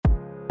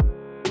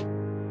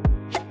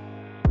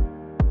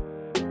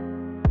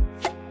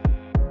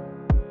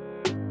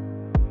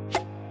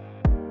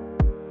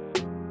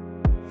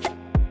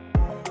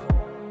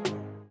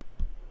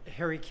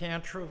Harry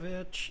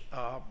Kantrovich,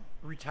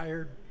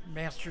 retired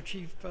Master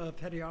Chief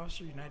Petty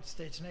Officer, United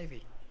States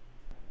Navy.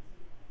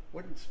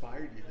 What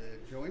inspired you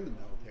to join the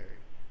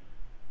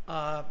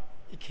military?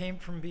 It came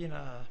from being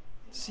a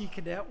Sea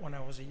Cadet when I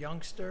was a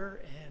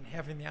youngster and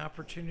having the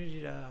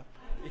opportunity to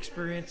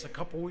experience a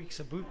couple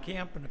weeks of boot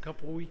camp and a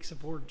couple weeks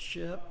aboard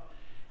ship,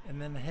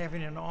 and then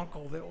having an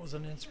uncle that was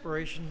an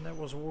inspiration that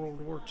was a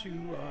World War II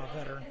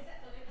veteran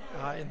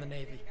in the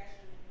Navy.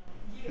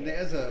 And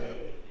as a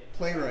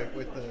playwright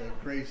with the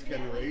Grace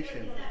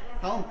generation,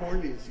 how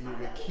important is it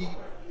to keep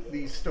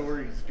these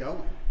stories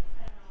going?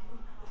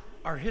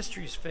 Our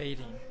history's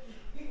fading,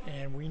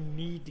 and we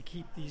need to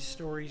keep these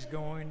stories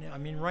going. I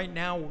mean, right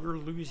now we're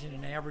losing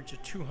an average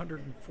of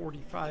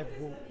 245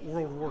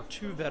 World War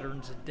II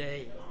veterans a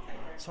day.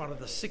 So out of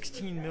the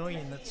 16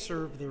 million that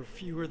served, there are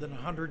fewer than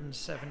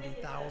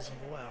 170,000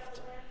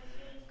 left.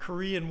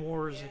 Korean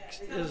War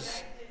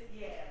is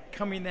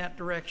coming that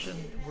direction.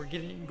 We're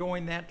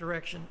going that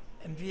direction,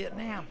 and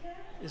Vietnam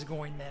is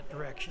going that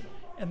direction,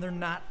 and they're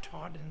not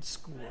taught in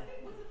school.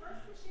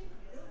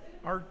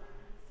 Our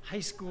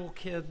high school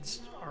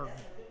kids, our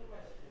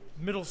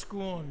middle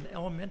school and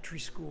elementary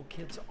school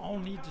kids all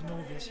need to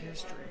know this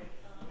history.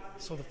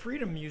 So the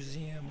Freedom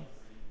Museum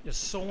is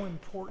so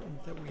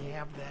important that we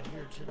have that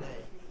here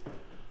today.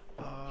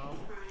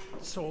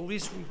 So at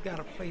least we've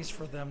got a place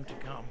for them to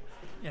come.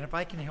 And if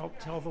I can help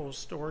tell those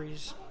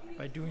stories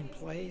by doing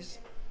plays,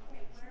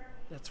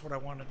 that's what I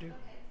want to do.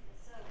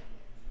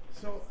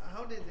 So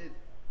how did it,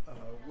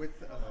 with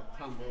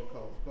Tom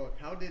Brokaw's book,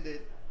 how did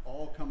it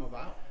all come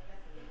about?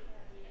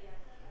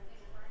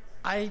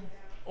 I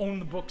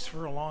owned the books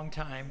for a long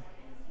time,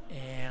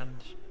 and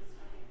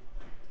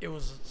it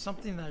was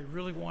something that I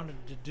really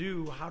wanted to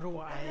do. How do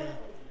I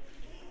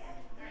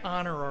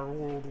honor our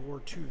World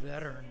War II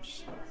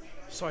veterans?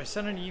 So I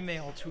sent an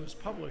email to his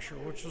publisher,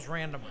 which was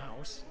Random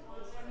House,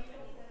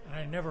 and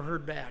I never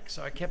heard back.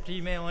 So I kept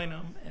emailing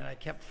them, and I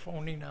kept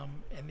phoning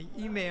them, and the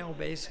email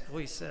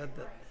basically said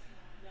that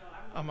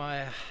I'm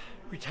a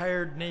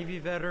retired Navy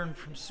veteran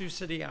from Sioux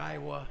City,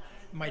 Iowa.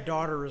 My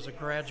daughter is a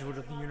graduate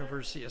of the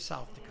University of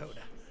South Dakota,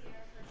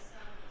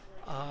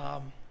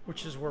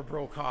 which is where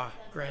Brokaw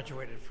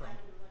graduated from.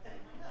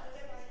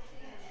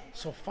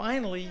 So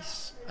finally,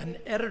 an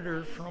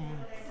editor from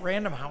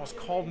Random House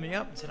called me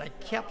up and said, I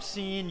kept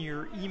seeing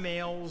your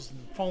emails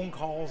and phone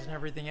calls and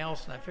everything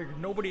else, and I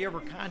figured nobody ever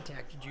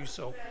contacted you,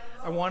 so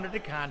I wanted to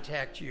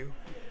contact you.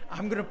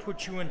 I'm going to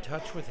put you in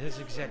touch with his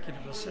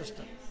executive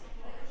assistant,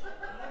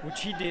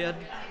 which he did,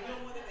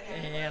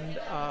 and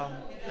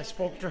I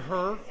spoke to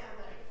her,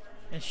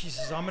 and she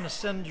says, I'm going to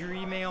send your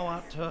email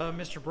out to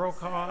Mr.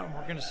 Brokaw, and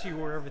we're going to see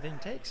where everything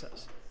takes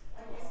us.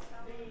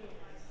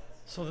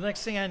 So the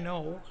next thing I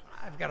know,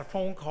 I've got a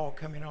phone call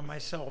coming on my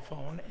cell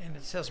phone, and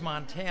it says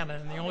Montana,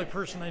 and the only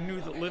person I knew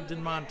that lived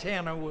in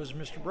Montana was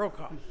Mr.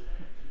 Brokaw.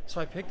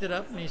 So I picked it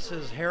up, and he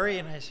says, Harry,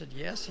 and I said,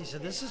 yes. He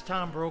said, this is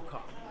Tom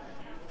Brokaw.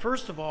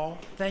 First of all,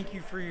 thank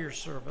you for your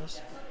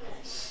service.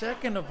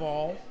 Second of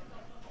all,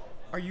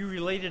 are you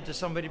related to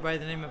somebody by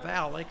the name of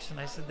Alex? And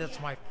I said,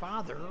 that's my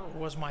father, or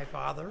was my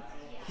father.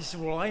 He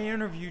said, well, I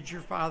interviewed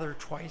your father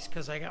twice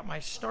because I got my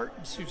start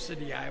in Sioux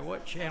City, Iowa,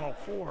 at Channel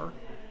 4.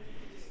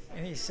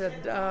 And he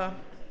said,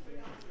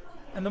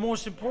 and the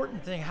most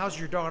important thing, how's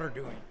your daughter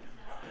doing?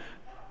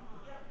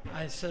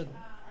 I said,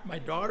 my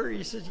daughter?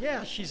 He said,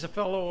 yeah, she's a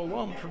fellow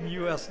alum from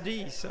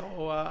USD,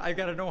 so I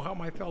got to know how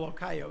my fellow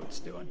coyote's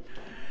doing.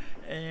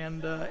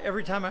 And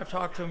every time I've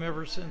talked to him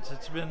ever since,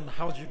 it's been,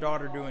 how's your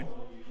daughter doing?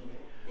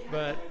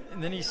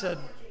 And then he said,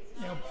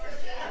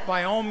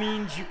 by all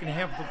means, you can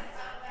have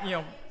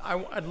the,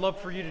 I'd love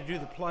for you to do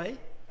the play.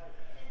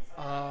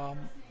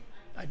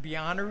 I'd be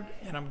honored,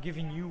 and I'm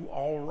giving you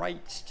all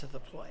rights to the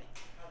play.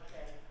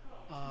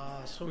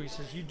 So he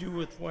says, you do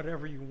with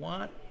whatever you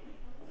want.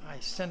 I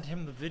sent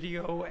him the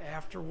video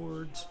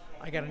afterwards.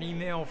 I got an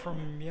email from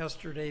him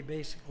yesterday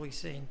basically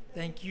saying,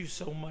 thank you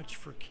so much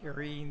for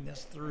carrying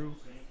this through.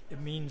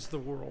 It means the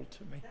world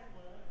to me.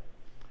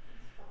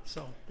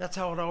 So that's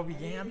how it all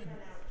began.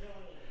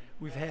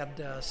 We've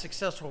had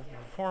successful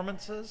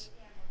performances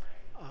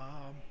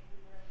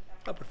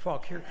up at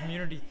Fauquier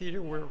Community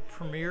Theater where it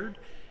premiered,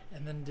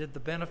 and then did the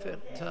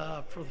benefit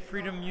for the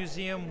Freedom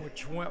Museum,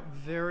 which went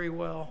very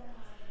well.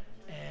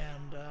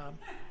 And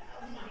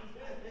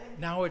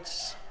now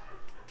it's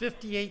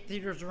 58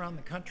 theaters around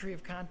the country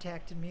have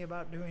contacted me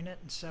about doing it,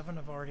 and 7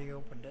 have already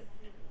opened it.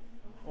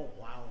 Oh,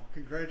 wow.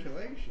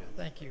 Congratulations.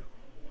 Thank you.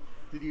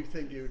 Did you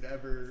think it would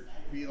ever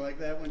be like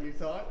that when you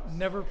thought?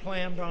 Never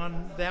planned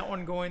on that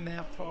one going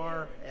that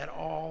far at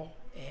all.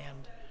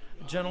 And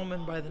a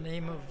gentleman by the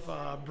name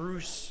of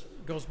Bruce,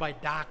 goes by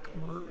Doc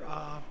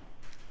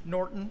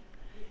Norton,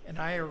 and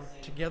I are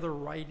together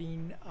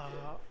writing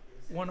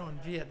one on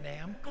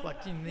Vietnam,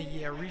 collecting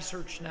the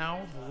research now,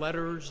 the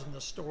letters and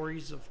the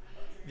stories of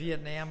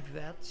Vietnam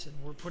vets, and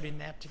we're putting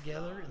that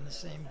together in the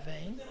same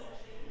vein.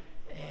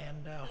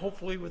 And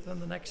hopefully within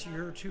the next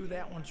year or two,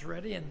 that one's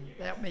ready, and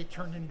that may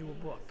turn into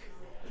a book.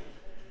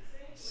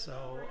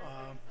 So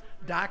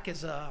Doc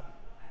is a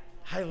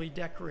highly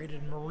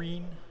decorated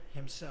Marine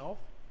himself,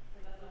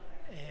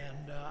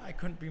 and I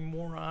couldn't be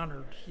more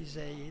honored. He's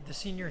the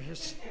senior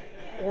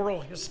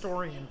oral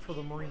historian for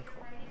the Marine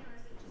Corps.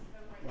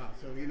 Wow,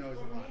 so he knows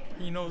a lot.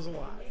 He knows a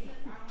lot.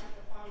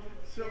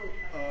 So,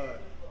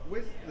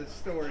 with the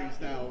stories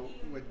now,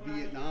 with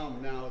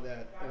Vietnam now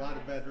that a lot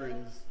of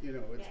veterans,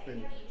 it's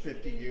been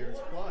 50 years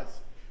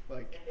plus,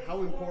 like,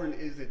 how important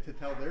is it to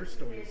tell their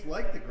stories,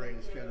 like the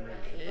Greatest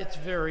Generation? It's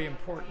very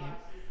important.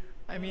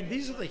 I mean,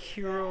 these are the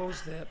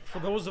heroes that, for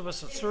those of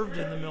us that served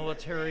in the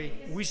military,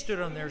 we stood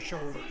on their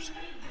shoulders.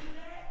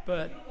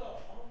 But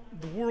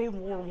the World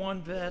War I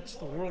vets,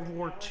 the World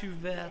War II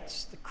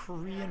vets, the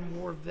Korean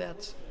War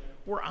vets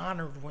were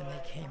honored when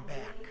they came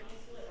back.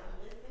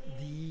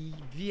 The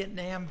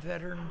Vietnam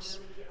veterans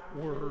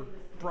were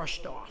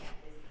brushed off.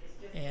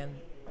 And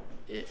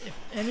if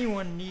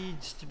anyone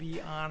needs to be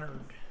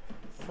honored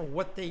for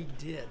what they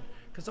did,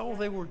 because all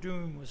they were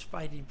doing was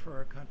fighting for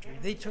our country.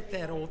 They took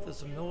that oath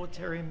as a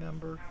military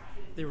member.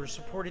 They were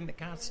supporting the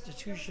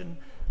Constitution,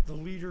 the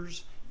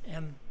leaders,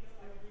 and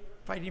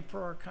fighting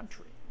for our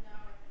country.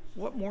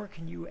 What more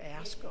can you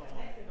ask of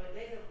them?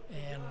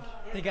 And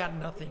they got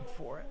nothing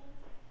for it,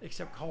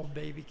 except called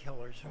baby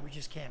killers, and we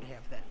just can't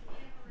have that.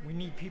 We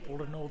need people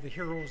to know the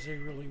heroes they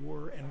really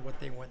were and what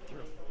they went through.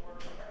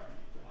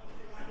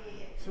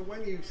 So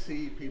when you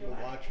see people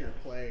watch your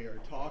play or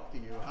talk to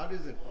you, how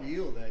does it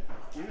feel that,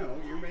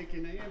 you're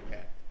making an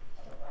impact?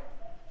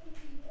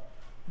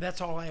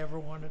 That's all I ever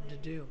wanted to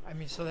do. I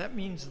mean, so that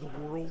means the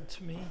world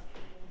to me.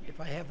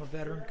 If I have a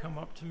veteran come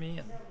up to me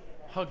and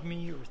hug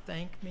me or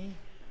thank me,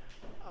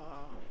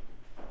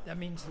 that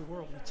means the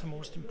world. It's the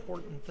most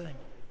important thing.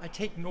 I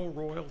take no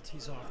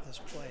royalties off this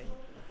play.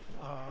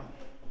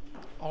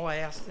 All I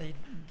asked they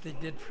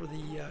did for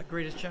the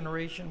Greatest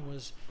Generation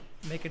was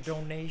make a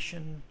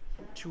donation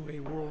to a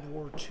World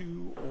War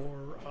II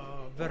or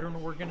veteran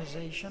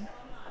organization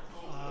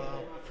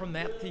from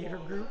that theater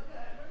group.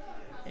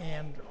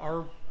 And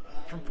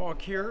from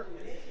Fauquier,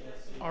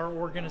 our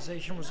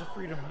organization was a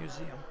Freedom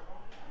Museum.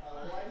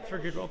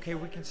 Figured, okay,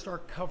 we can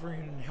start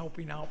covering and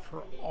helping out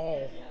for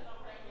all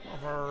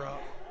of our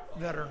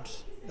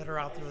veterans that are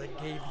out there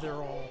that gave their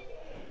all.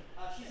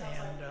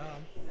 And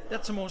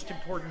that's the most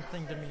important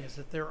thing to me, is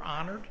that they're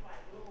honored.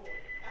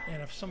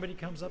 And if somebody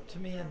comes up to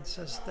me and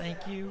says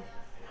thank you,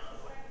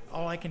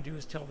 all I can do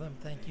is tell them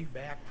thank you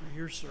back for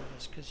your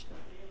service, because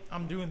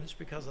I'm doing this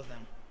because of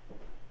them.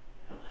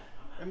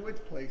 And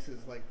with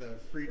places like the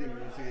Freedom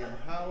Museum,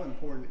 how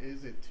important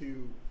is it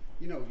to,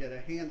 get a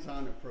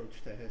hands-on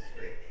approach to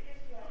history?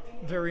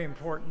 Very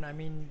important. I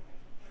mean,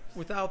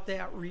 without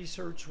that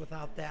research,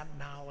 without that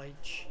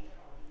knowledge,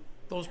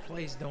 those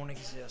plays don't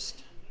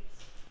exist.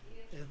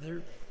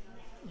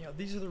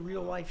 These are the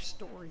real life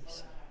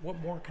stories.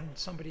 What more can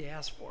somebody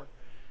ask for?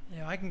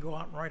 I can go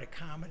out and write a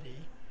comedy,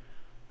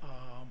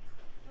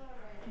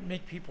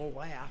 make people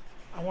laugh.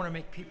 I want to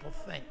make people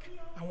think.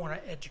 I want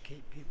to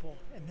educate people.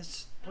 And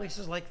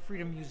places like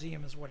Freedom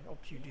Museum is what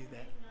helps you do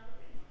that.